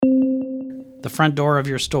the front door of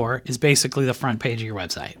your store is basically the front page of your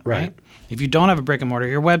website, right? If you don't have a brick and mortar,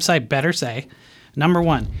 your website better say, number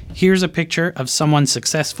one, here's a picture of someone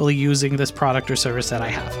successfully using this product or service that I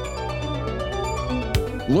have.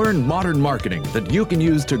 Learn modern marketing that you can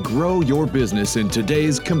use to grow your business in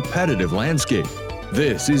today's competitive landscape.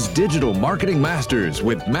 This is Digital Marketing Masters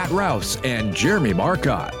with Matt Rouse and Jeremy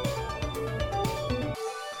Marcotte.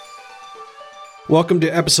 Welcome to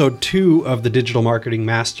episode 2 of the Digital Marketing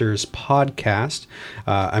Masters podcast.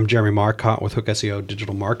 I'm Jeremy Marcotte with Hook SEO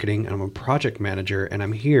Digital Marketing, and I'm a project manager, and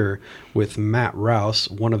I'm here with Matt Rouse,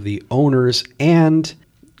 one of the owners and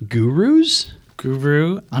gurus?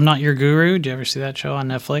 Guru. I'm Not Your Guru. Did you ever see that show on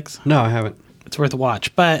Netflix? No, I haven't. It's worth a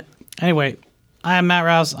watch. But anyway, I am Matt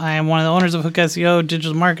Rouse. I am one of the owners of Hook SEO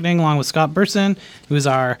Digital Marketing, along with Scott Burson, who is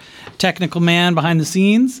our technical man behind the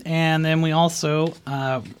scenes. And then we also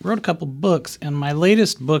wrote a couple books. And my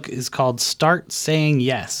latest book is called Start Saying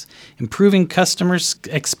Yes, Improving Customers'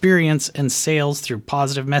 Experience and Sales Through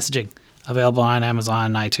Positive Messaging. Available on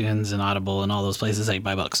Amazon, iTunes, and Audible, and all those places that you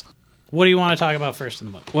buy books. What do you want to talk about first in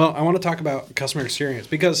the book? Well, I want to talk about customer experience,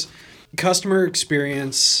 because customer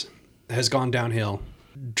experience has gone downhill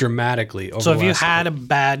dramatically over So have you had a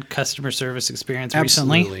bad customer service experience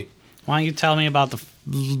recently? Absolutely. Why don't you tell me about the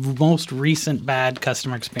most recent bad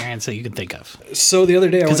customer experience that you can think of? So the other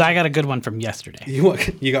day, Because I got a good one from yesterday.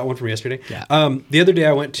 You got one from yesterday? Yeah. The other day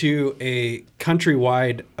I went to a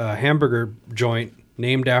countrywide hamburger joint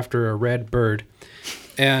named after a red bird,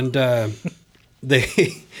 and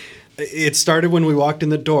it started when we walked in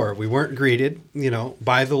the door. We weren't greeted,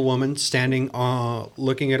 by the woman standing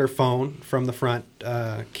looking at her phone from the front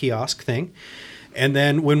kiosk thing. And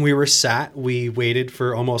then when we were sat, we waited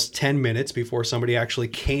for almost 10 minutes before somebody actually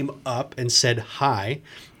came up and said hi.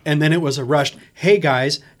 And then it was a rushed, "Hey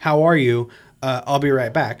guys, how are you? I'll be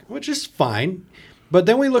right back," which is fine. But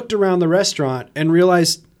then we looked around the restaurant and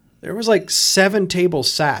realized there was like 7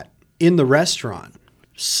 tables sat in the restaurant.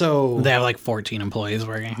 So They have like 14 employees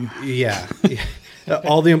working. yeah.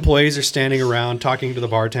 All the employees are standing around talking to the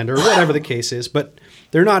bartender or whatever the case is, but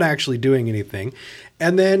they're not actually doing anything.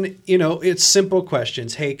 And then, it's simple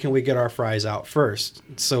questions. Hey, can we get our fries out first?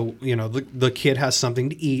 So, the kid has something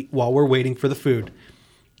to eat while we're waiting for the food.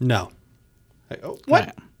 No. What?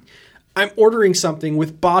 Right. I'm ordering something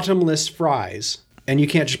with bottomless fries, and you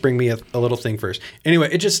can't just bring me a little thing first. Anyway,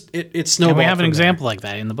 it snowballed. And we have an from example like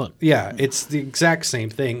that in the book. Yeah, it's the exact same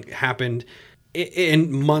thing happened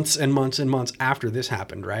in months and months and months after this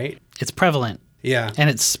happened, right? It's prevalent. Yeah. And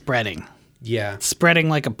it's spreading. Yeah. Spreading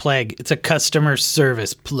like a plague. It's a customer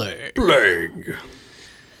service plague.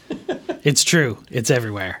 It's true. It's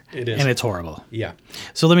everywhere. It is. And it's horrible. Yeah.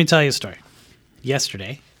 So let me tell you a story.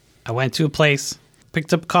 Yesterday, I went to a place,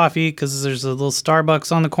 picked up coffee because there's a little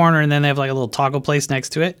Starbucks on the corner, and then they have like a little taco place next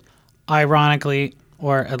to it. Ironically,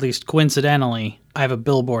 or at least coincidentally, I have a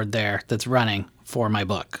billboard there that's running for my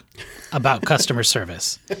book about customer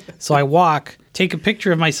service. So I walk, take a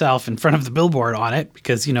picture of myself in front of the billboard on it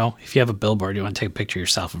because, if you have a billboard, you want to take a picture of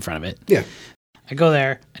yourself in front of it. Yeah. I go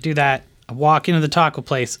there, I do that. I walk into the taco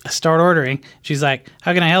place. I start ordering. She's like,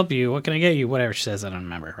 "How can I help you? What can I get you?" Whatever she says, I don't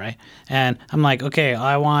remember, right? And I'm like, "Okay,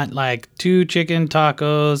 I want like 2 chicken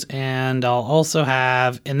tacos, and I'll also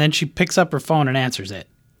have..." And then she picks up her phone and answers it.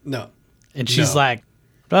 No. And she's like,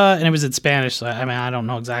 and it was in Spanish, so I don't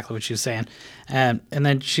know exactly what she was saying. And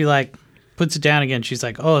then she like puts it down again. She's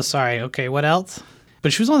like, "Oh, sorry. Okay, what else?"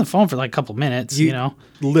 But she was on the phone for like a couple minutes,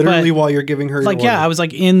 Literally But, while you're giving her your order. I was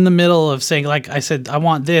like in the middle of saying, like, I said, "I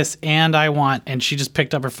want this and and she just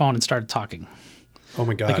picked up her phone and started talking. Oh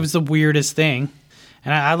my God. Like, it was the weirdest thing.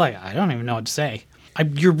 And I don't even know what to say.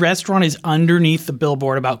 Your restaurant is underneath the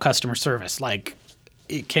billboard about customer service. Like,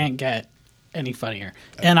 it can't get any funnier.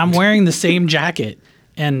 And I'm wearing the same jacket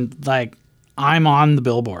and like I'm on the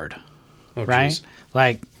billboard, right? Geez.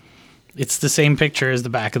 Like, it's the same picture as the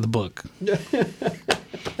back of the book.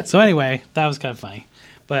 So anyway, that was kind of funny.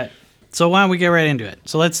 But so why don't we get right into it?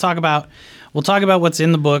 So we'll talk about what's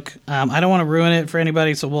in the book. I don't want to ruin it for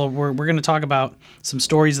anybody, so we're going to talk about some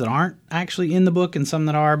stories that aren't actually in the book and some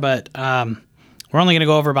that are, but we're only going to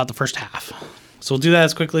go over about the first half. So we'll do that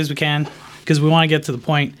as quickly as we can because we want to get to the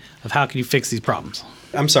point of how can you fix these problems.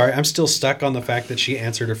 I'm sorry. I'm still stuck on the fact that she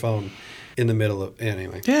answered her phone in the middle of...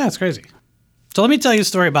 Anyway. Yeah, it's crazy. So let me tell you a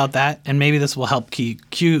story about that, and maybe this will help cue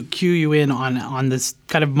you in on this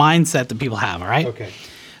kind of mindset that people have, all right? Okay.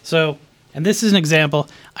 So, and this is an example.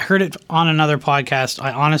 I heard it on another podcast.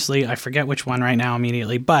 I forget which one right now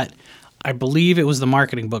immediately, but I believe it was the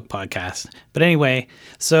Marketing Book podcast. But anyway,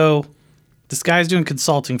 so this guy's doing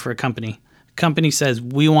consulting for a company. Company says,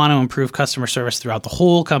 we want to improve customer service throughout the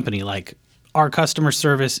whole company, like our customer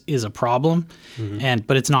service is a problem,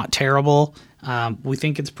 but it's not terrible. We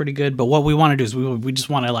think it's pretty good, but what we want to do is we just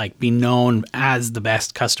want to like be known as the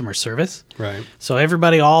best customer service. Right. So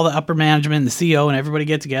everybody, all the upper management, the CEO, and everybody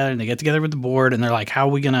get together, and they get together with the board, and they're like, how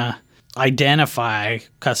are we gonna identify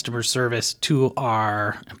customer service to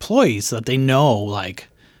our employees so that they know like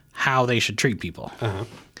how they should treat people?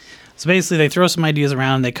 So basically, they throw some ideas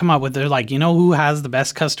around, and they come up with, they're like, you know who has the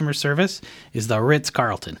best customer service? Is the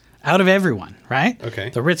Ritz-Carlton. Out of everyone, right? Okay.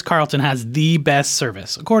 The Ritz-Carlton has the best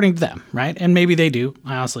service, according to them, right? And maybe they do.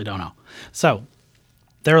 I honestly don't know. So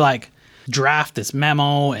they're like, draft this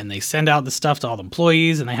memo, and they send out the stuff to all the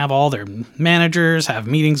employees, and they have all their managers have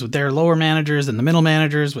meetings with their lower managers and the middle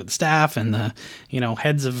managers with staff, and the,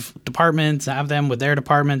 heads of departments have them with their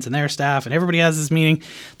departments and their staff, and everybody has this meeting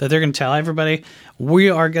that they're going to tell everybody,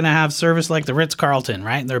 we are going to have service like the Ritz-Carlton,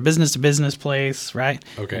 right? They're a business-to-business place, right?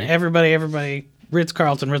 Okay. And everybody,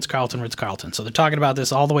 Ritz-Carlton, Ritz-Carlton, Ritz-Carlton. So they're talking about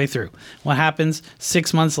this all the way through. What happens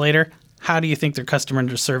 6 months later? How do you think their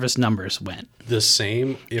customer service numbers went? The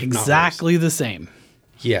same, if exactly not worse. the same.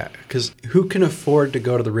 Yeah, because who can afford to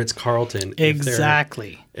go to the Ritz-Carlton?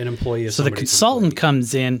 Exactly. If they're an employee of So the consultant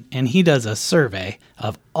comes in and he does a survey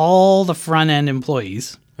of all the front-end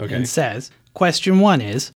employees and says, question 1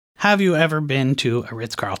 is, have you ever been to a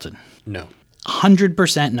Ritz-Carlton? No.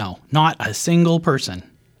 100% no. Not a single person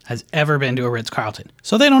has ever been to a Ritz-Carlton.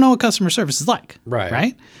 So they don't know what customer service is like.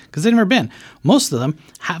 Right? Because they've never been. Most of them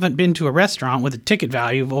haven't been to a restaurant with a ticket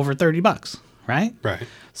value of over $30, right? Right.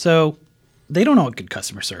 So they don't know what good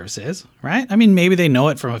customer service is, right? I mean, maybe they know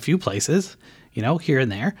it from a few places, here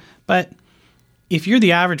and there. But if you're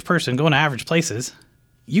the average person going to average places,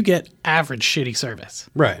 you get average shitty service.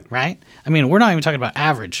 Right. Right? I mean, we're not even talking about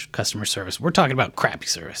average customer service. We're talking about crappy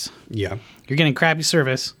service. Yeah. You're getting crappy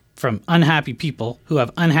service from unhappy people who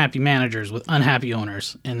have unhappy managers with unhappy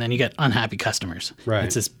owners, and then you get unhappy customers. Right.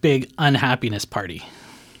 It's this big unhappiness party.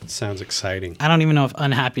 Sounds exciting. I don't even know if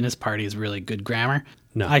unhappiness party is really good grammar.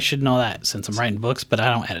 No. I should know that since I'm writing books, but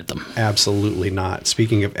I don't edit them. Absolutely not.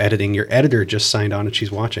 Speaking of editing, your editor just signed on and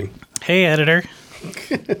she's watching. Hey, editor.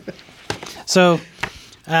 So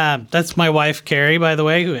that's my wife, Carrie, by the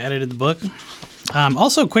way, who edited the book.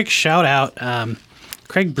 Also, quick shout out.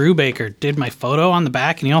 Craig Brubaker did my photo on the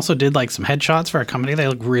back, and he also did like some headshots for our company. They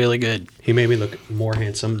look really good. He made me look more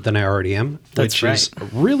handsome than I already am, That's which is a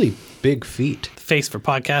really big feat. Face for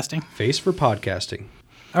podcasting. Face for podcasting.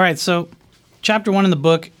 All right, so chapter 1 in the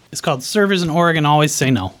book is called Servers in Oregon Always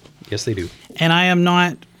Say No. Yes, they do. And I am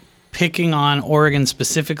not picking on Oregon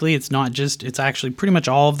specifically. It's actually pretty much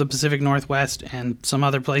all of the Pacific Northwest and some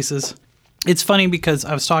other places. It's funny because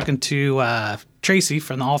I was talking to Tracy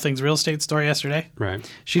from the All Things Real Estate store yesterday.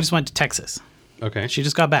 Right. She just went to Texas. Okay. She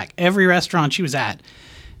just got back. Every restaurant she was at,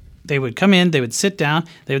 they would come in, they would sit down,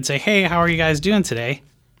 they would say, hey, how are you guys doing today?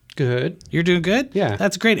 Good. You're doing good? Yeah.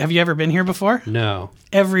 That's great. Have you ever been here before? No.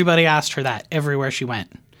 Everybody asked her that everywhere she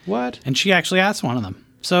went. What? And she actually asked one of them.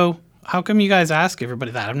 So how come you guys ask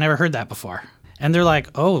everybody that? I've never heard that before. And they're like,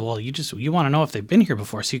 oh, well, you want to know if they've been here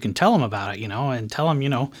before so you can tell them about it, and tell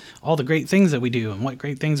them, all the great things that we do and what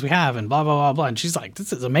great things we have and blah, blah, blah, blah. And she's like,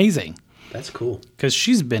 this is amazing. That's cool. Because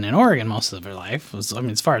she's been in Oregon most of her life,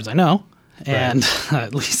 as far as I know, and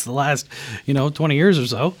at least the last, 20 years or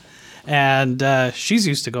so. And she's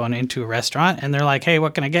used to going into a restaurant and they're like, hey,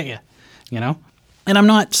 what can I get you? And I'm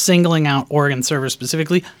not singling out Oregon servers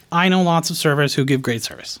specifically. I know lots of servers who give great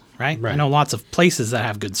service, right? I know lots of places that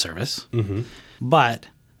have good service. Mm-hmm. But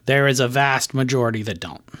there is a vast majority that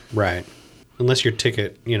don't. Right. Unless your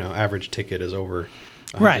ticket, average ticket is over.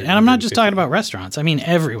 Right. And I'm not just talking about restaurants. I mean,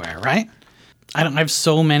 everywhere, right? I have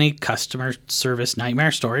so many customer service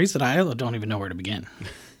nightmare stories that I don't even know where to begin.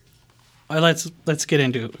 Let's get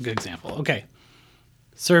into a good example. Okay.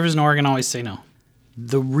 Servers in Oregon always say no.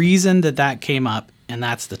 The reason that came up, and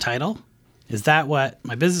that's the title, is that what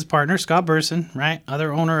my business partner, Scott Burson, right,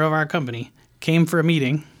 other owner of our company, came for a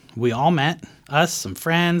meeting. We all met, us, some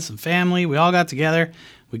friends, some family. We all got together.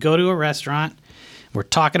 We go to a restaurant. We're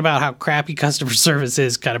talking about how crappy customer service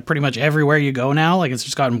is kind of pretty much everywhere you go now. Like, it's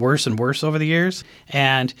just gotten worse and worse over the years.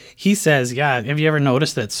 And he says, yeah, have you ever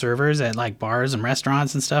noticed that servers at like bars and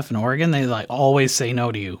restaurants and stuff in Oregon, they like always say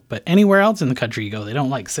no to you. But anywhere else in the country you go, they don't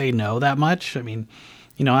like say no that much. I mean,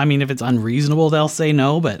 if it's unreasonable, they'll say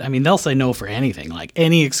no. But they'll say no for anything, like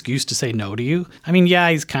any excuse to say no to you. Yeah,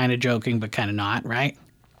 he's kind of joking, but kind of not, right?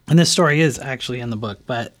 And this story is actually in the book.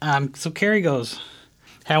 But so Carrie goes,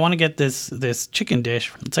 hey, I want to get this chicken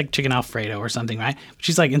dish. It's like chicken Alfredo or something, right?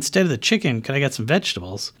 She's like, instead of the chicken, could I get some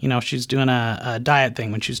vegetables? She's doing a diet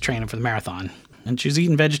thing when she was training for the marathon. and she's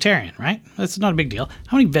eating vegetarian, right? That's not a big deal.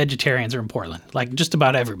 How many vegetarians are in Portland? Like just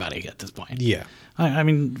about everybody at this point. Yeah. I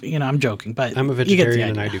mean, I'm joking, but I'm a you get the vegetarian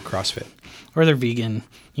and I idea. do CrossFit. Or they're vegan,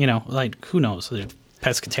 like who knows? They're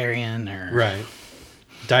pescatarian or Right.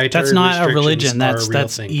 Dietary That's not a restrictions religion. are a That's real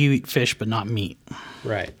that's thing. you eat fish but not meat.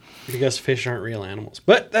 Right. Because fish aren't real animals.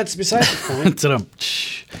 But that's beside the point. Ta-dum.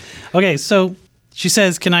 Okay, so she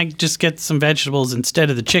says, "Can I just get some vegetables instead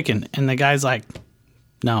of the chicken?" And the guy's like,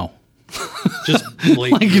 "No." Just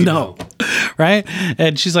blatantly no. Right?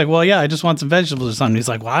 And she's like, "Well, yeah, I just want some vegetables or something." He's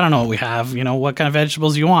like, "Well, I don't know what we have. What kind of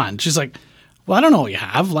vegetables you want?" She's like, "Well, I don't know what you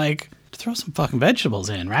have. Like, throw some fucking vegetables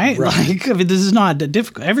in, right? Like, I mean, this is not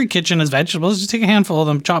difficult. Every kitchen has vegetables. Just take a handful of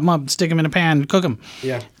them, chop them up, stick them in a pan, and cook them.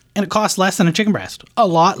 Yeah. And it costs less than a chicken breast. A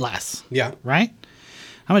lot less. Yeah. Right?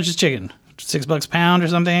 How much is chicken? $6 a pound or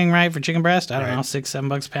something, right? For chicken breast? I don't Right. know,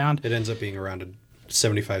 $6-7 a pound. It ends up being around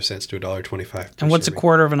 75 cents to $1.25. And what's a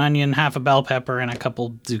quarter of an onion, half a bell pepper, and a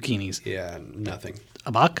couple zucchinis? Yeah, nothing.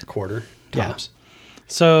 $1? Quarter Yeah. tops.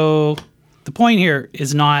 So the point here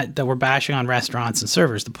is not that we're bashing on restaurants and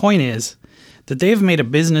servers. The point is that they've made a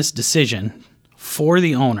business decision for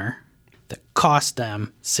the owner that cost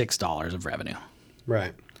them $6 of revenue.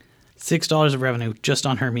 Right. $6 of revenue just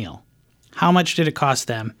on her meal. How much did it cost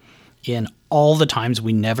them in all the times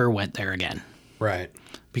we never went there again? Right.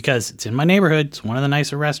 Because it's in my neighborhood. It's one of the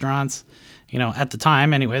nicer restaurants. At the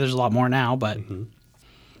time, anyway, there's a lot more now, but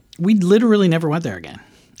we literally never went there again,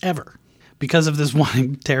 ever, because of this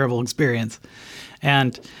one terrible experience.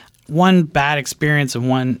 And one bad experience and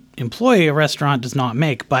one employee a restaurant does not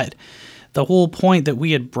make, but the whole point that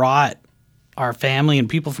we had brought our family and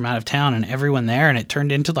people from out of town and everyone there, and it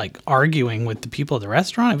turned into like arguing with the people at the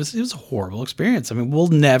restaurant. It was a horrible experience. I mean, we'll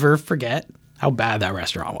never forget how bad that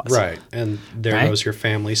restaurant was. Right. And there Right? goes your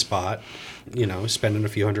family spot, spending a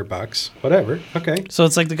few $100. Whatever. Okay. So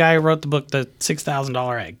it's like the guy who wrote the book, The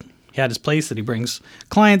 $6,000 Egg. He had his place that he brings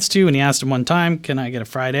clients to, and he asked him one time, "Can I get a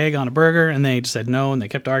fried egg on a burger?" And they just said no, and they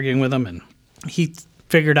kept arguing with him. And he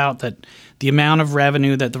figured out that the amount of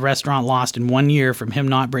revenue that the restaurant lost in 1 year from him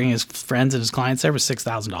not bringing his friends and his clients there was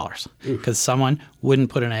 $6,000 because someone wouldn't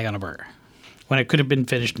put an egg on a burger when it could have been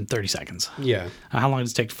finished in 30 seconds. Yeah. How long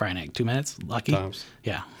does it take to fry an egg? 2 minutes? Lucky? Tops.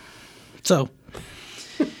 Yeah. So,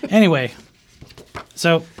 anyway,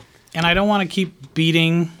 and I don't want to keep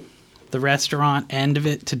beating the restaurant end of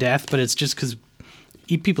it to death, but it's just because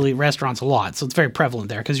people eat restaurants a lot, so it's very prevalent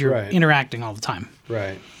there because you're Right. interacting all the time.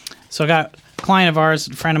 Right. So I got a client of ours,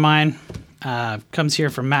 a friend of mine, comes here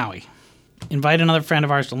from Maui. Invite another friend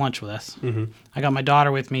of ours to lunch with us. Mm-hmm. I got my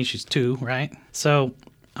daughter with me. She's 2, right? So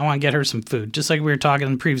I want to get her some food, just like we were talking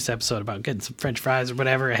in the previous episode about getting some French fries or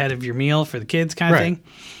whatever ahead of your meal for the kids kind of Right. thing.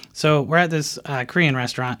 So we're at this Korean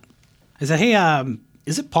restaurant. I said, "Hey,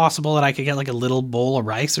 is it possible that I could get like a little bowl of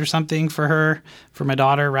rice or something for her, for my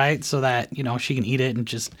daughter, right? So that, she can eat it and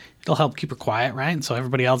just, it'll help keep her quiet, right? And so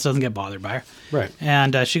everybody else doesn't get bothered by her." Right.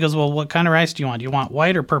 And she goes, "Well, what kind of rice do you want? Do you want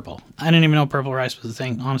white or purple?" I didn't even know purple rice was a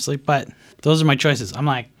thing, honestly, but those are my choices. I'm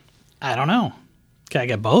like, I don't know. Can I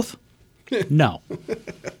get both? No.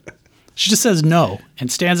 She just says no and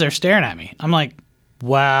stands there staring at me. I'm like,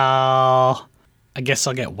 well, I guess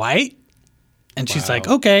I'll get white. And she's like,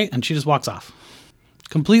 okay. And she just walks off.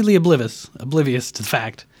 Completely oblivious to the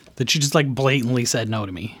fact that she just like blatantly said no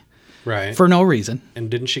to me Right. for no reason. And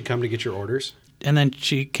didn't she come to get your orders? And then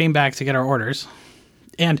she came back to get our orders.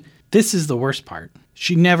 And this is the worst part.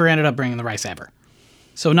 She never ended up bringing the rice ever.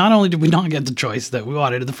 So not only did we not get the choice that we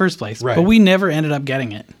wanted in the first place, Right. but we never ended up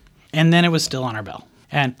getting it. And then it was still on our bill.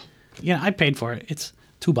 And, I paid for it. It's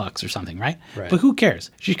 $2 or something, right? Right. But who cares?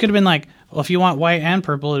 She could have been like, well, if you want white and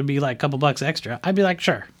purple, it'd be like a couple bucks extra. I'd be like,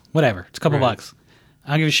 sure, whatever. It's a couple Right. bucks.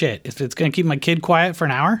 I don't give a shit. If it's going to keep my kid quiet for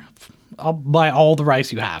an hour, I'll buy all the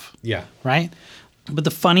rice you have. Yeah. Right? But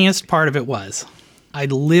the funniest part of it was I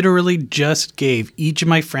literally just gave each of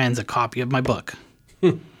my friends a copy of my book.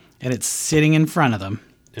 And it's sitting in front of them.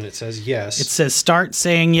 And it says yes. It says start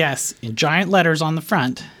saying yes in giant letters on the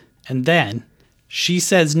front. And then she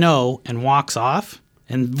says no and walks off.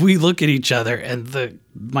 And we look at each other and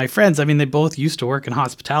my friends, they both used to work in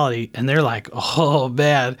hospitality and they're like, oh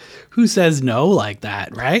man, who says no like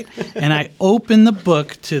that, right? And I open the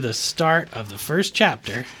book to the start of the first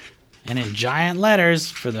chapter and in giant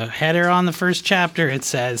letters for the header on the first chapter, it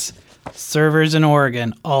says, servers in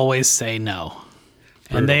Oregon always say no.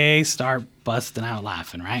 And they start busting out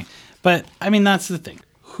laughing, right? But that's the thing.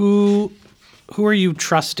 Who are you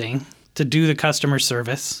trusting to do the customer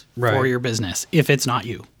service for Right. your business if it's not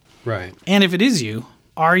you? Right. And if it is you,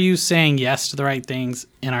 are you saying yes to the right things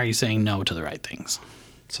and are you saying no to the right things?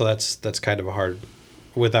 So that's kind of a hard,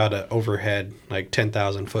 without an overhead, like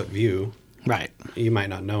 10,000 foot view. Right. You might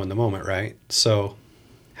not know in the moment, right? So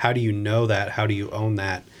how do you know that? How do you own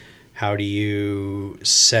that? How do you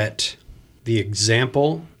set the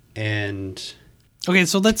example? And Okay,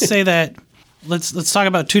 so let's say that let's talk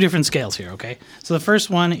about two different scales here, okay? So the first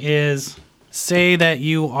one is, say that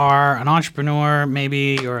you are an entrepreneur,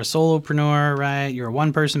 maybe you're a solopreneur, right? You're a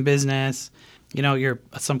one-person business. You know, you're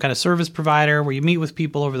some kind of service provider where you meet with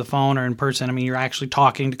people over the phone or in person. I mean, you're actually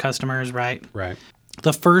talking to customers, right? right.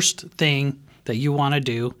 The first thing that you want to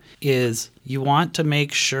do is you want to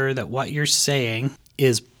make sure that what you're saying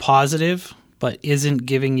is positive, but isn't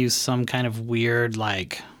giving you some kind of weird,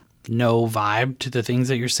 like, no vibe to the things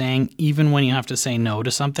that you're saying, even when you have to say no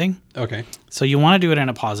to something. Okay. So you want to do it in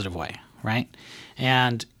a positive way, right?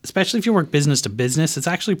 And especially if you work business to business, it's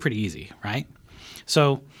actually pretty easy, right?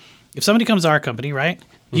 So if somebody comes to our company, right,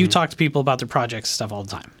 you talk to people about their projects and stuff all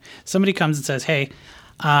the time. Somebody comes and says, hey,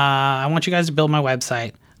 I want you guys to build my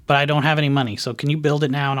website, but I don't have any money. So can you build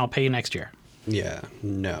it now and I'll pay you next year? Yeah.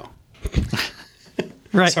 No.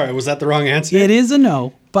 Right. Sorry, was that the wrong answer? It is a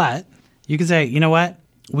no, but you can say, you know what?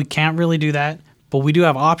 We can't really do that, but we do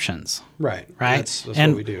have options. Right. Right. That's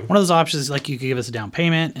and what we do. One of those options is like you could give us a down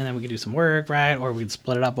payment and then we could do some work, right? Or we could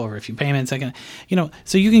split it up over a few payments.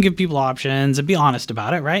 So you can give people options and be honest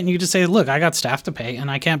about it, right? And you just say, look, I got staff to pay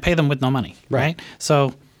and I can't pay them with no money, right?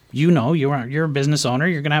 So you're a business owner.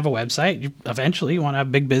 You're going to have a website. Eventually, you want to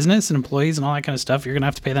have big business and employees and all that kind of stuff. You're going to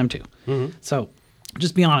have to pay them too. Mm-hmm. So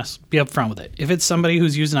just be honest. Be upfront with it. If it's somebody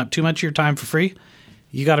who's using up too much of your time for free,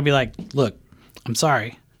 you got to be like, look, I'm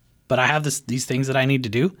sorry, but I have these things that I need to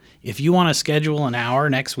do. If you want to schedule an hour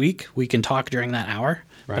next week, we can talk during that hour.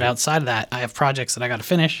 Right. But outside of that, I have projects that I got to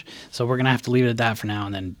finish. So we're going to have to leave it at that for now.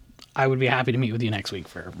 And then I would be happy to meet with you next week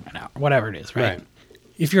for an hour, whatever it is, right?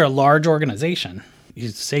 If you're a large organization, you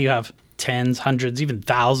say you have tens, hundreds, even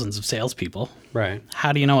thousands of salespeople. Right.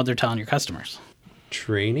 How do you know what they're telling your customers?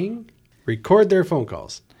 Training? Record their phone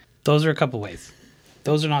calls. Those are a couple ways.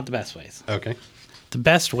 Those are not the best ways. Okay. The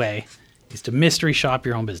best way is to mystery shop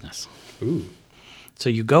your own business. Ooh. So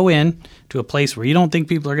you go in to a place where you don't think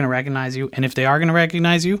people are going to recognize you. And if they are going to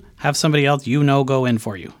recognize you, have somebody else go in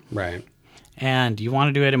for you. Right. And you want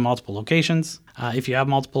to do it in multiple locations, if you have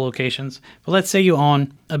multiple locations. But let's say you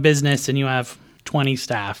own a business and you have 20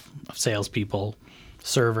 staff of salespeople,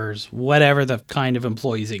 servers, whatever the kind of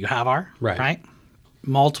employees that you have are. Right?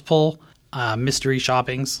 Multiple mystery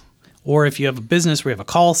shoppings. Or if you have a business where you have a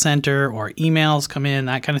call center or emails come in,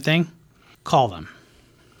 that kind of thing, call them.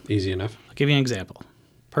 Easy enough. I'll give you an example.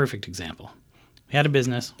 Perfect example. We had a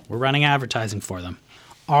business. We're running advertising for them.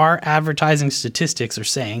 Our advertising statistics are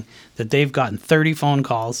saying that they've gotten 30 phone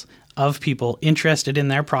calls of people interested in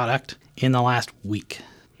their product in the last week.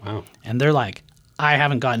 Wow. And they're like, I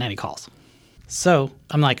haven't gotten any calls. So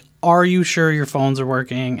I'm like, are you sure your phones are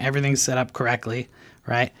working? Everything's set up correctly,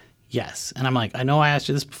 right? Yes. And I'm like, I know I asked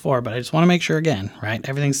you this before, but I just want to make sure again, right?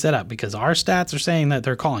 Everything's set up because our stats are saying that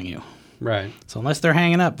they're calling you. Right. So unless they're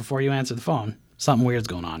hanging up before you answer the phone, something weird's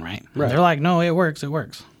going on, right? Right. And they're like, no, it works.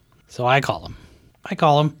 So I call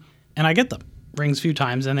them, and I get them. Rings a few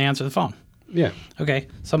times, and they answer the phone. Yeah. Okay.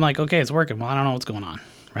 So I'm like, okay, it's working. Well, I don't know what's going on,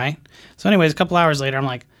 right? So anyways, a couple hours later, I'm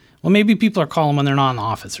like, well, maybe people are calling when they're not in the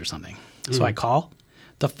office or something. So I call.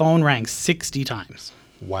 The phone rang 60 times.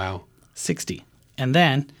 Wow. 60. And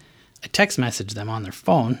then I text messaged them on their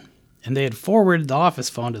phone, and they had forwarded the office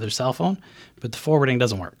phone to their cell phone, but the forwarding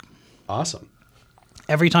doesn't work. Awesome.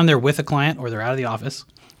 Every time they're with a client or they're out of the office,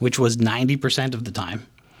 which was 90% of the time,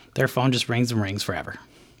 their phone just rings and rings forever.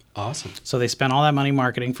 Awesome. So they spent all that money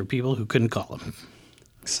marketing for people who couldn't call them.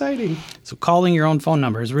 Exciting. So calling your own phone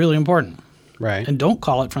number is really important. Right. And don't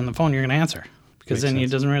call it from the phone you're going to answer, because then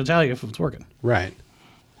it doesn't really tell you if it's working. Right.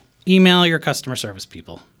 Email your customer service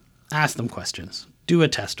people. Ask them questions. Do a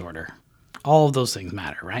test order. All of those things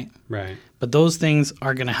matter, right? Right. But those things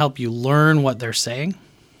are going to help you learn what they're saying.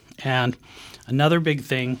 And another big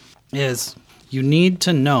thing is you need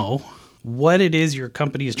to know what it is your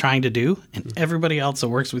company is trying to do, and everybody else that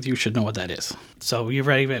works with you should know what that is. So you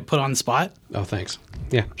ready to put on the spot? Oh, thanks.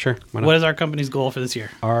 Yeah, sure. Why not? What is our company's goal for this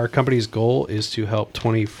year? Our company's goal is to help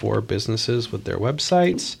 24 businesses with their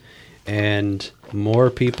websites, and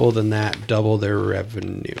more people than that double their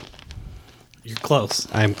revenue. You're close.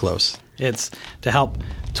 I'm close. It's to help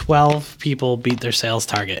 12 people beat their sales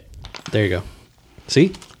target. There you go.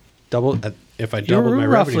 See? Double. If I double my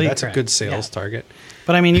roughly revenue, that's correct. a good sales Yeah. target.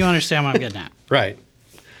 But I mean, you understand what I'm getting at. Right.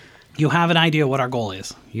 You have an idea what our goal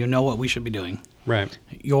is. You know what we should be doing. Right.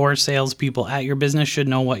 Your salespeople at your business should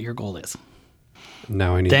know what your goal is.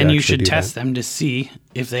 Now I need Then to you actually should do test that. them to see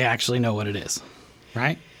if they actually know what it is.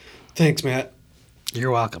 Right? Thanks, Matt.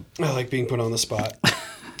 You're welcome. I like being put on the spot.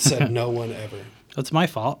 Said no one ever. That's my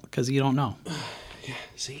fault because you don't know.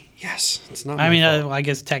 See? Yes. It's not I my mean, fault. I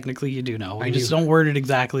guess technically you do know. I You just do. don't word it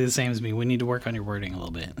exactly the same as me. We need to work on your wording a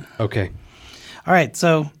little bit. Okay. All right.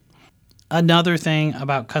 So another thing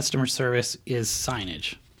about customer service is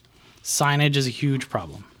signage. Signage is a huge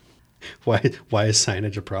problem. Why is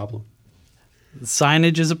signage a problem?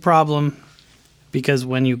 Signage is a problem because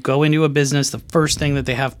when you go into a business, the first thing that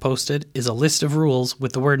they have posted is a list of rules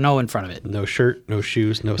with the word no in front of it. No shirt, no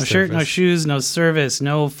shoes, no No shirt, no service. shoes, no service,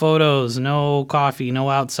 no photos, no coffee, no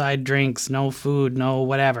outside drinks, no food, no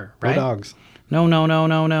whatever, right? No dogs.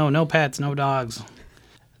 No pets, no dogs.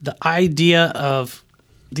 The idea of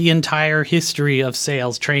the entire history of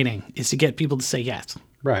sales training is to get people to say yes.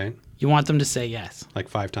 Right. You want them to say yes. Like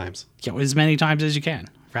 5 times. As many times as you can,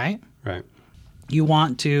 right? Right. You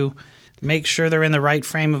want to make sure they're in the right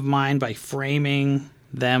frame of mind by framing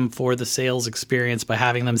them for the sales experience by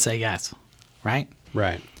having them say yes, right?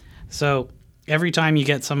 Right. So every time you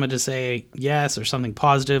get someone to say yes or something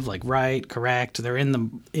positive like right, correct,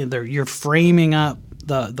 you're framing up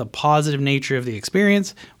the positive nature of the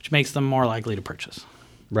experience, which makes them more likely to purchase.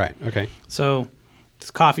 Right. Okay. So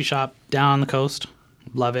this coffee shop down on the coast,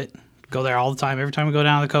 love it. Go there all the time. Every time we go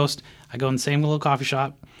down to the coast, I go in the same little coffee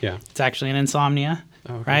shop. Yeah. It's actually an Insomnia,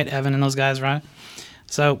 okay. right? Evan and those guys run it.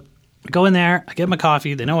 So I go in there, I get my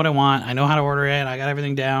coffee. They know what I want. I know how to order it. I got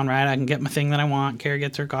everything down, right? I can get my thing that I want. Carrie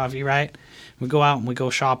gets her coffee, right? We go out and we go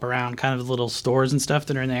shop around kind of the little stores and stuff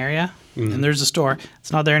that are in the area. And there's a store.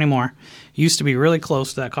 It's not there anymore. It used to be really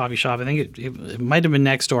close to that coffee shop. I think it might have been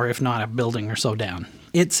next door, if not a building or so down.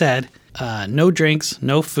 It said, no drinks,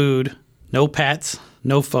 no food, no pets,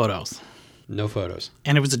 no photos. No photos.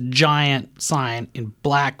 And it was a giant sign in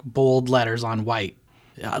black, bold letters on white.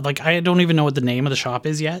 Like, I don't even know what the name of the shop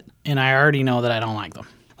is yet, and I already know that I don't like them.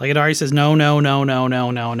 Like, it already says no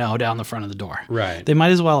down the front of the door. Right. They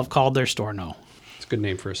might as well have called their store No. It's a good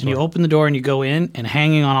name for a And store. you open the door and you go in, and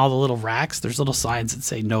hanging on all the little racks, there's little signs that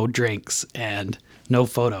say no drinks and no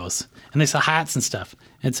photos. And they sell hats and stuff.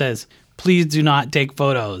 It says, please do not take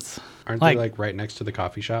photos. Aren't they like right next to the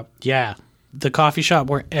coffee shop? Yeah. The coffee shop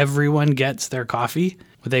where everyone gets their coffee,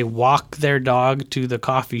 where they walk their dog to the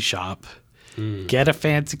coffee shop, get a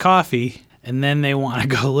fancy coffee, and then they want to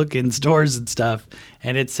go look in stores and stuff,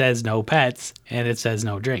 and it says no pets, and it says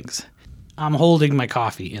no drinks. I'm holding my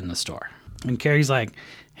coffee in the store. And Carrie's like,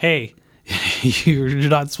 hey, you're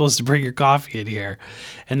not supposed to bring your coffee in here.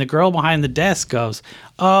 And the girl behind the desk goes,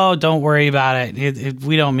 oh, don't worry about it.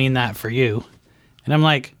 We don't mean that for you. And I'm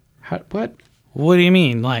like, What? what do you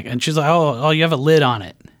mean? Like, and she's like, oh, you have a lid on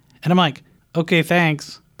it. And I'm like, okay,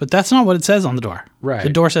 thanks. But that's not what it says on the door. Right. The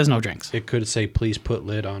door says no drinks. It could say, please put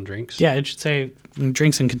lid on drinks. Yeah, it should say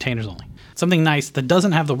drinks in containers only. Something nice that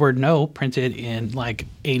doesn't have the word no printed in like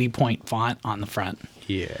 80-point font on the front.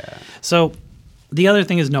 Yeah. So the other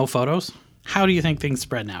thing is no photos. How do you think things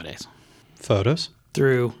spread nowadays? Photos.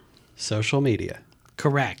 Through Social media.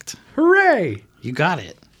 correct. Hooray! You got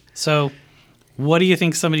it. So what do you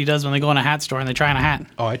think somebody does when they go in a hat store and they try on a hat?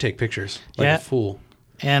 Oh, I take pictures. Like Yeah. a fool.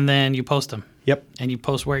 And then you post them. Yep. And you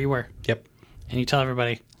post where you were. Yep. And you tell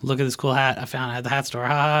everybody, look at this cool hat I found at the hat store.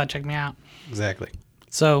 Ha ha, check me out. Exactly.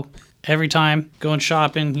 So every time going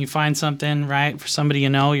shopping, you find something, right, for somebody you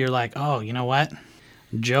know, you're like, oh, you know what?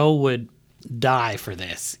 Joe would die for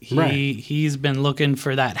this. Right. He's been looking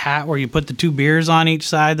for that hat where you put the 2 beers on each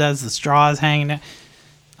side. That's the straws hanging down.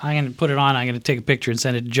 I'm going to put it on. I'm going to take a picture and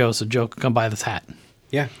send it to Joe so Joe can come buy this hat.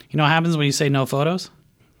 Yeah. You know what happens when you say no photos?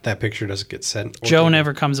 That picture doesn't get sent. or Joe taken.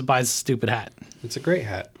 never comes and buys a stupid hat. It's a great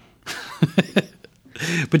hat.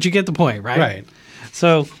 But you get the point, right? Right.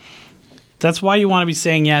 So that's why you want to be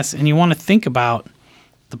saying yes, and you want to think about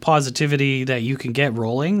the positivity that you can get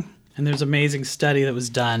rolling. And there's an amazing study that was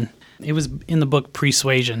done. It was in the book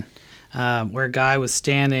Persuasion, where a guy was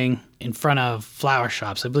standing in front of flower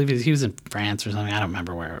shops. I believe he was in France or something. I don't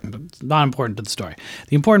remember where. But it's not important to the story.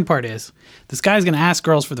 The important part is this guy's going to ask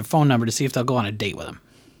girls for their phone number to see if they'll go on a date with him.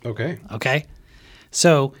 Okay. Okay?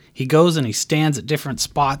 So he goes and he stands at different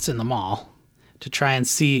spots in the mall to try and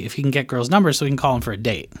see if he can get girls' numbers so he can call them for a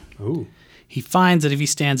date. Ooh. He finds that if he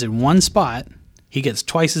stands in one spot, he gets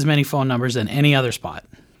twice as many phone numbers than any other spot.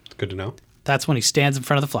 Good to know. That's when he stands in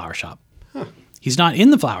front of the flower shop. He's not in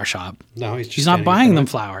the flower shop. No, he's just He's not standing in buying front them of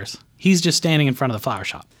it. flowers. He's just standing in front of the flower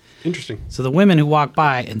shop. Interesting. So the women who walk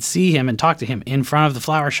by and see him and talk to him in front of the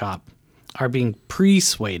flower shop are being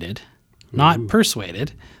persuaded, not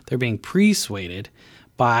persuaded. They're being persuaded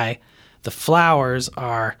by The flowers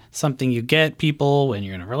are something you get people when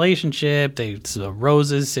you're in a relationship. So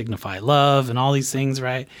roses signify love and all these things,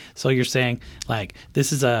 right? So you're saying, like,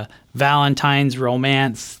 this is a Valentine's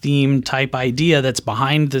romance theme type idea that's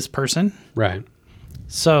behind this person. Right.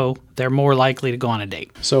 So they're more likely to go on a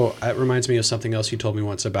date. So that reminds me of something else you told me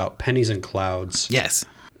once about pennies and clouds. Yes.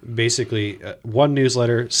 Basically, one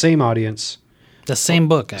newsletter, same audience. The same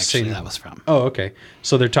book, actually, that was from. Oh, okay.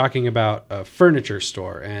 So they're talking about a furniture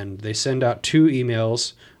store, and they send out 2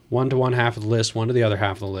 emails, one to one half of the list, one to the other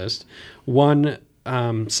half of the list. One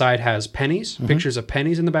side has pennies, pictures of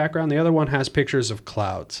pennies in the background. The other one has pictures of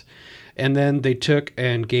clouds. And then they took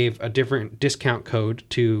and gave a different discount code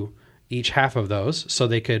to each half of those so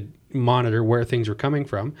they could monitor where things were coming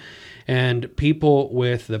from. And people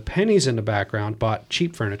with the pennies in the background bought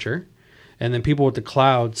cheap furniture. And then people with the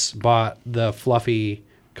clouds bought the fluffy,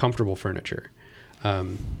 comfortable furniture.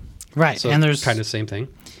 Right. So and there's kind of the same thing.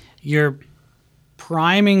 You're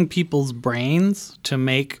priming people's brains to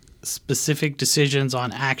make specific decisions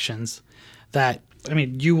on actions that, I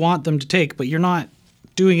mean, you want them to take, but you're not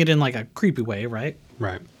doing it in like a creepy way, right?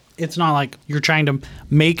 Right. It's not like you're trying to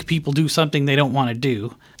make people do something they don't want to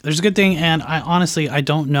do. There's a good thing, and I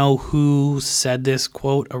don't know who said this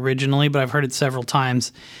quote originally, but I've heard it several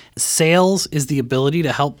times. Sales is the ability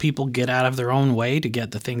to help people get out of their own way to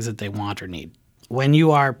get the things that they want or need. When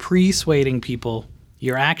you are persuading people,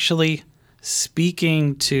 you're actually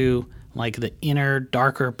speaking to like the inner,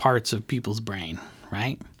 darker parts of people's brain,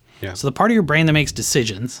 right? Yeah. So the part of your brain that makes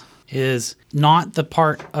decisions is not the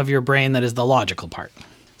part of your brain that is the logical part.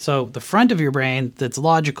 So the front of your brain that's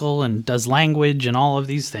logical and does language and all of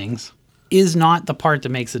these things is not the part that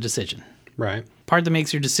makes the decision. Right. Part that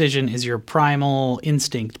makes your decision is your primal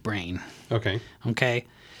instinct brain. Okay. Okay?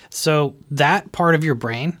 So that part of your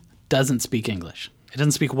brain doesn't speak English. It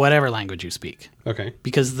doesn't speak whatever language you speak. Okay.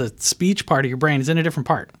 Because the speech part of your brain is in a different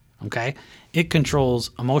part. Okay? It controls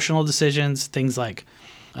emotional decisions, things like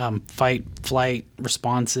fight, flight,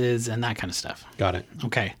 responses, and that kind of stuff. Got it.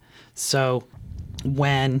 Okay. So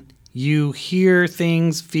when you hear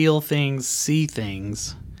things, feel things, see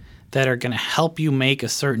things that are going to help you make a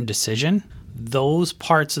certain decision, those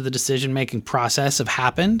parts of the decision-making process have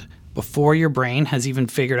happened before your brain has even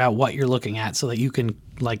figured out what you're looking at so that you can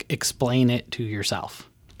like explain it to yourself.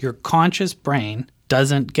 Your conscious brain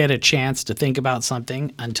doesn't get a chance to think about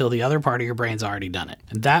something until the other part of your brain's already done it.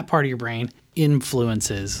 And that part of your brain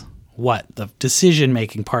influences what the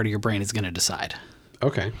decision-making part of your brain is going to decide.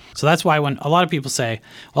 Okay. So that's why when a lot of people say,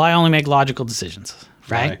 well, I only make logical decisions,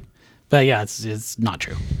 right? But yeah, it's not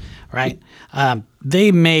true, right?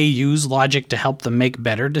 They may use logic to help them make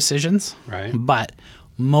better decisions, Right. but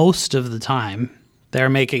most of the time they're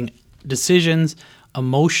making decisions,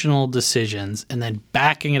 emotional decisions, and then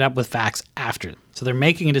backing it up with facts after. So they're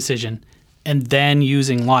making a decision and then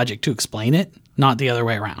using logic to explain it, not the other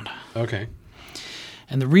way around. Okay.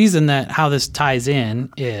 And the reason that how this ties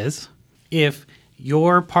in is if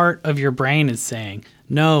your part of your brain is saying,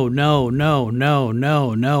 no, no, no, no,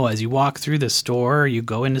 no, no, as you walk through the store, or you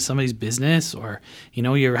go into somebody's business, or, you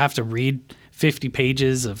know, you have to read 50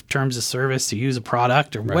 pages of terms of service to use a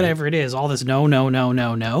product or whatever it is, all this no, no, no,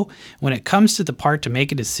 no, no. When it comes to the part to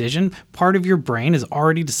make a decision, part of your brain has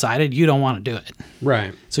already decided you don't want to do it.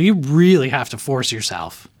 Right. So you really have to force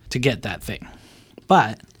yourself to get that thing.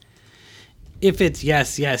 But if it's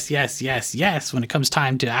yes, yes, yes, yes, yes, when it comes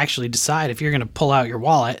time to actually decide if you're going to pull out your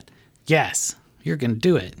wallet, yes, you're going to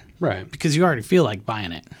do it. Right. Because you already feel like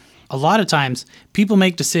buying it. A lot of times, people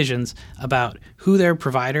make decisions about who their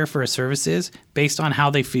provider for a service is based on how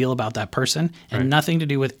they feel about that person and nothing to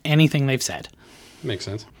do with anything they've said. Makes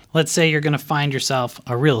sense. Let's say you're going to find yourself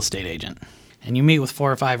a real estate agent and you meet with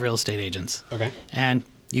 4 or 5 real estate agents. Okay. And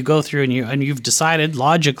you go through and you've decided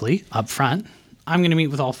logically up front, I'm going to meet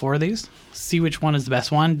with all 4 of these, see which one is the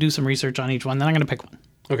best one, do some research on each one, then I'm going to pick one.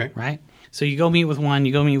 Okay. Right? So you go meet with 1,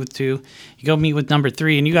 you go meet with 2, you go meet with number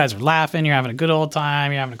 3, and you guys are laughing, you're having a good old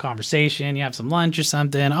time, you're having a conversation, you have some lunch or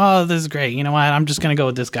something. Oh, this is great. You know what? I'm just going to go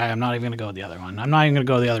with this guy. I'm not even going to go with the other one. I'm not even going to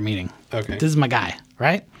go to the other meeting. Okay. This is my guy,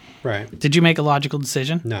 right? Right. Did you make a logical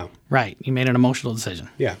decision? No. Right. You made an emotional decision.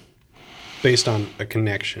 Yeah. Based on a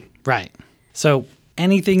connection. Right. So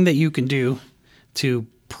anything that you can do to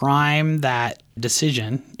prime that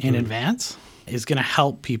decision in advance is going to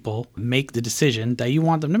help people make the decision that you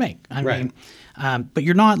want them to make. I mean, but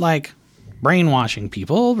you're not like brainwashing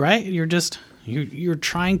people, right? You're just, you're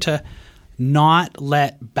trying to not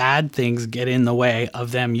let bad things get in the way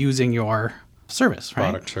of them using your service, right?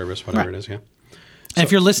 Product, service, whatever it is, yeah. And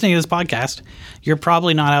if you're listening to this podcast, you're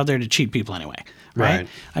probably not out there to cheat people anyway, right? Right.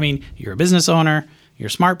 I mean, you're a business owner, you're a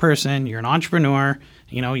smart person, you're an entrepreneur,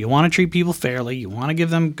 you want to treat people fairly, you want to give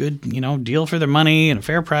them good, deal for their money and a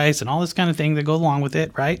fair price and all this kind of thing that go along with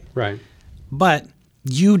it, right? Right. But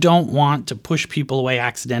you don't want to push people away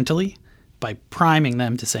accidentally by priming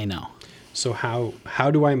them to say no. So how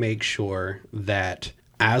do I make sure that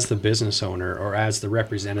as the business owner or as the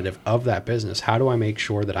representative of that business, how do I make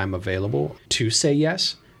sure that I'm available to say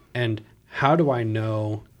yes? And how do I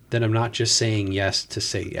know that I'm not just saying yes to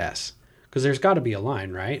say yes? Because there's got to be a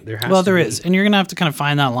line, right? There is. And you're going to have to kind of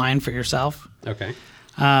find that line for yourself. Okay.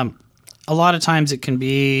 A lot of times it can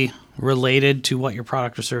be related to what your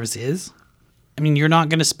product or service is. I mean, you're not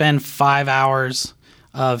going to spend 5 hours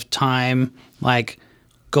of time like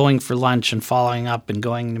going for lunch and following up and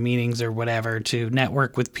going to meetings or whatever to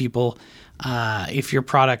network with people if your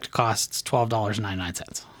product costs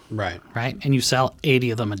 $12.99. Right. Right? And you sell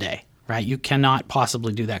 80 of them a day, right? You cannot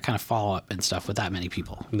possibly do that kind of follow-up and stuff with that many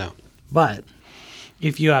people. No. But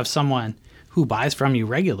if you have someone who buys from you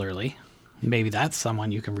regularly, maybe that's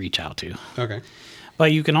someone you can reach out to. Okay.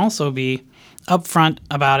 But you can also be upfront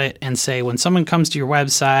about it and say when someone comes to your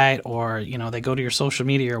website or, they go to your social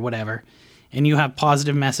media or whatever, and you have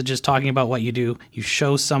positive messages talking about what you do, you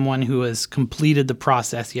show someone who has completed the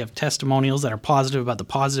process, you have testimonials that are positive about the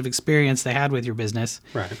positive experience they had with your business.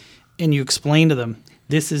 Right. And you explain to them,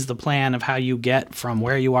 this is the plan of how you get from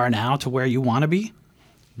where you are now to where you want to be.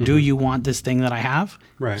 Mm-hmm. Do you want this thing that I have?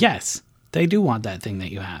 Right. Yes, they do want that thing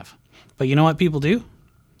that you have. But you know what people do?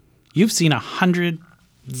 You've seen 100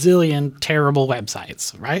 zillion terrible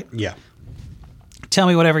websites, right? Yeah. Tell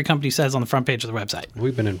me what every company says on the front page of the website.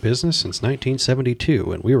 We've been in business since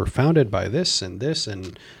 1972, and we were founded by this, and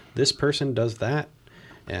this person does that.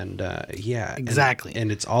 And yeah. Exactly. And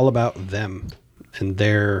it's all about them and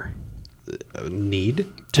their need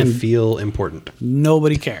to feel important.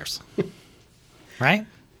 Nobody cares. Right?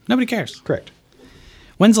 Nobody cares. Correct.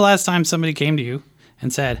 When's the last time somebody came to you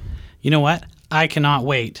and said, you know what? I cannot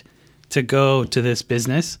wait to go to this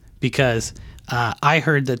business because I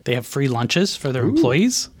heard that they have free lunches for their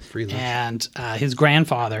employees. Free lunch. And his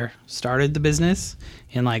grandfather started the business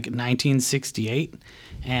in like 1968.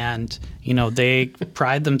 And, they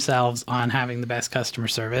pride themselves on having the best customer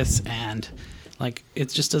service. And like, it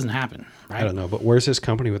just doesn't happen, right? I don't know, but where's this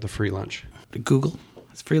company with the free lunch? Google.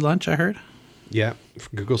 It's free lunch, I heard. Yeah,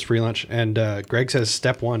 Google's free lunch. And Greg says,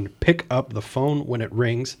 step 1, pick up the phone when it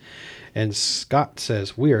rings. And Scott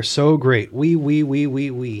says, we are so great. We.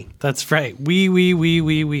 That's right.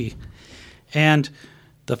 We. And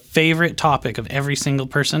the favorite topic of every single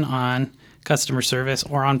person on customer service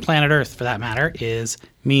or on planet Earth, for that matter, is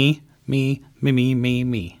me.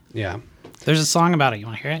 Yeah. There's a song about it. You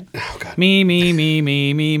want to hear it? Oh, God. Me.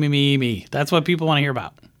 That's what people want to hear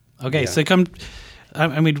about. Okay, so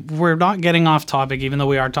we're not getting off topic, even though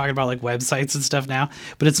we are talking about like websites and stuff now,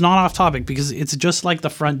 but it's not off topic because it's just like the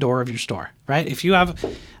front door of your store, right? If you have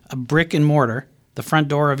a brick and mortar, the front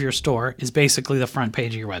door of your store is basically the front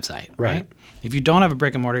page of your website, right? If you don't have a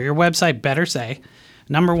brick and mortar, your website better say,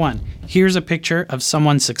 number 1, here's a picture of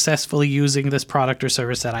someone successfully using this product or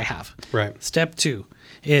service that I have. Right. Step 2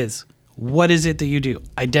 is, what is it that you do?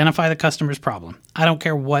 Identify the customer's problem. I don't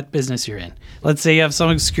care what business you're in. Let's say you have some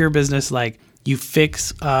obscure business like you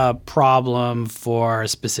fix a problem for a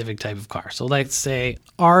specific type of car. So let's say,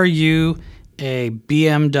 are you a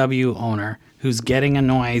BMW owner who's getting a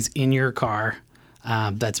noise in your car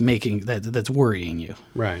that's worrying you?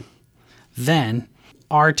 Right. Then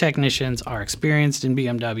our technicians are experienced in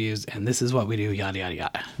BMWs, and this is what we do, yada, yada,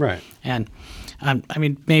 yada. Right. And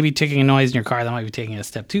maybe taking a noise in your car, that might be taking it a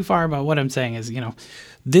step too far, but what I'm saying is,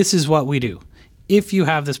 this is what we do. If you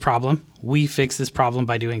have this problem, we fix this problem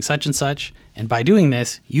by doing such and such, and by doing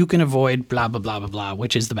this, you can avoid blah, blah, blah, blah, blah,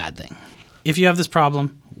 which is the bad thing. If you have this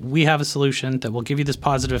problem, we have a solution that will give you this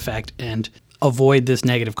positive effect and avoid this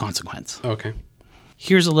negative consequence. Okay.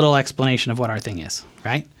 Here's a little explanation of what our thing is,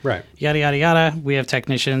 right? Right. Yada, yada, yada. We have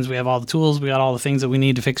technicians. We have all the tools. We got all the things that we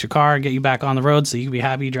need to fix your car, get you back on the road so you can be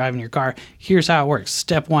happy driving your car. Here's how it works.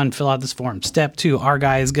 Step 1, fill out this form. Step 2, our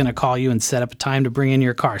guy is going to call you and set up a time to bring in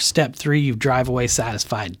your car. Step 3, you drive away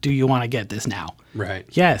satisfied. Do you want to get this now? Right.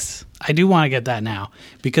 Yes, I do want to get that now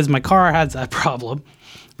because my car has that problem,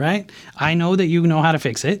 right? I know that you know how to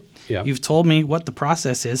fix it. Yeah. You've told me what the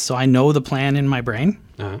process is, so I know the plan in my brain.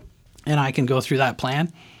 Uh-huh. And I can go through that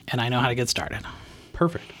plan, and I know how to get started.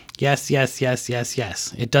 Perfect. Yes.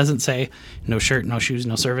 It doesn't say no shirt, no shoes,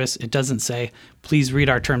 no service. It doesn't say, please read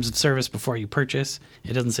our terms of service before you purchase.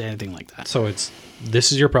 It doesn't say anything like that. So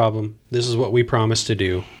this is your problem. This is what we promise to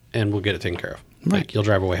do, and we'll get it taken care of. Right. Like, you'll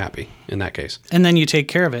drive away happy in that case. And then you take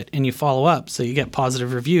care of it, and you follow up, so you get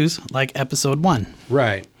positive reviews like episode 1.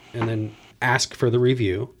 Right. And then ask for the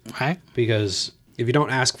review. Right. Because if you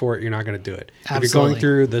don't ask for it, you're not going to do it. Absolutely. If you're going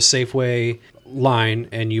through the Safeway line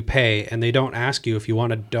and you pay and they don't ask you if you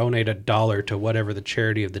want to donate $1 to whatever the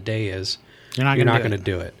charity of the day is, You're not going to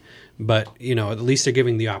do it. But, at least they're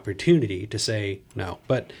giving the opportunity to say no.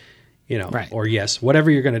 But, Right. or yes,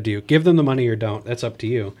 whatever you're going to do, give them the money or don't. That's up to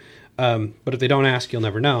you. But if they don't ask, you'll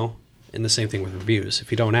never know. And the same thing with reviews.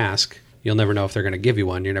 If you don't ask, you'll never know if they're going to give you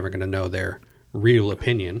one. You're never going to know their real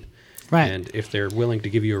opinion. Right. And if they're willing to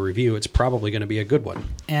give you a review, it's probably going to be a good one.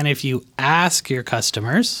 And if you ask your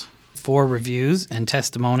customers for reviews and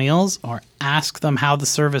testimonials, or ask them how the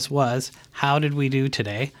service was, how did we do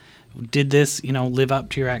today? Did this, live up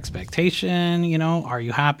to your expectation? Are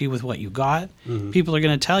you happy with what you got? Mm-hmm. People are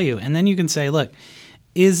going to tell you. And then you can say, look,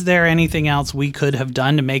 is there anything else we could have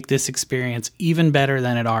done to make this experience even better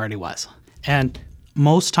than it already was? And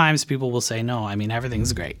most times people will say, no,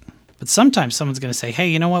 everything's great. But sometimes someone's going to say, hey,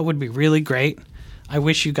 you know what would be really great? I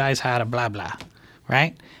wish you guys had a blah, blah,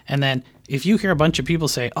 right? And then if you hear a bunch of people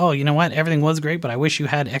say, oh, you know what, everything was great, but I wish you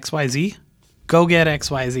had XYZ, go get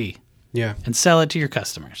XYZ. Yeah. And sell it to your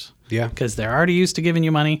customers. Yeah. Because they're already used to giving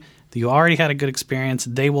you money. You already had a good experience.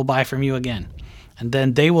 They will buy from you again. And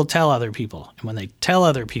then they will tell other people. And when they tell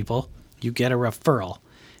other people, you get a referral.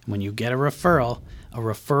 And when you get a referral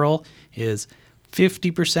is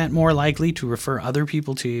 50% more likely to refer other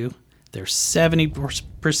people to you. They're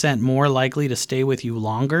 70% more likely to stay with you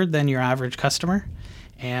longer than your average customer.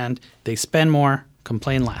 And they spend more,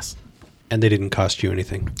 complain less. And they didn't cost you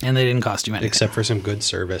anything. Except for some good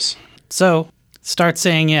service. So, start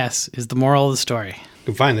saying yes is the moral of the story. You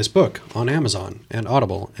can find this book on Amazon and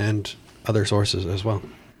Audible and other sources as well.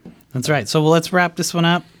 That's right. So let's wrap this one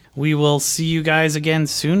up. We will see you guys again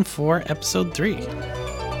soon for episode 3.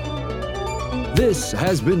 This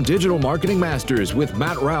has been Digital Marketing Masters with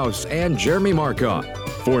Matt Rouse and Jeremy Marcotte.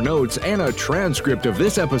 For notes and a transcript of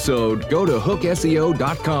this episode, go to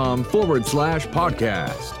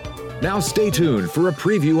hookseo.com/podcast. Now stay tuned for a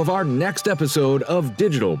preview of our next episode of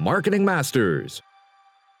Digital Marketing Masters.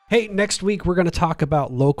 Hey, next week we're going to talk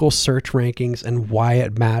about local search rankings and why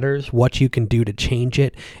it matters, what you can do to change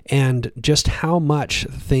it, and just how much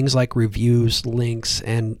things like reviews, links,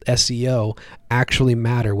 and SEO actually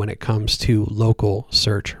matter when it comes to local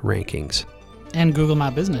search rankings. And Google My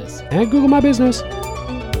Business.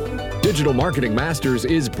 Digital Marketing Masters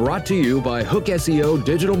is brought to you by Hook SEO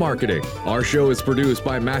Digital Marketing. Our show is produced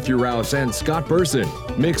by Matthew Rouse and Scott Burson,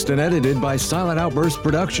 mixed and edited by Silent Outburst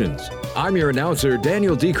Productions. I'm your announcer,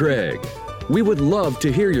 Daniel D. Craig. We would love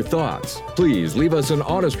to hear your thoughts. Please leave us an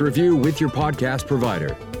honest review with your podcast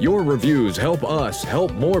provider. Your reviews help us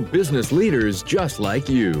help more business leaders just like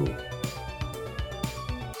you.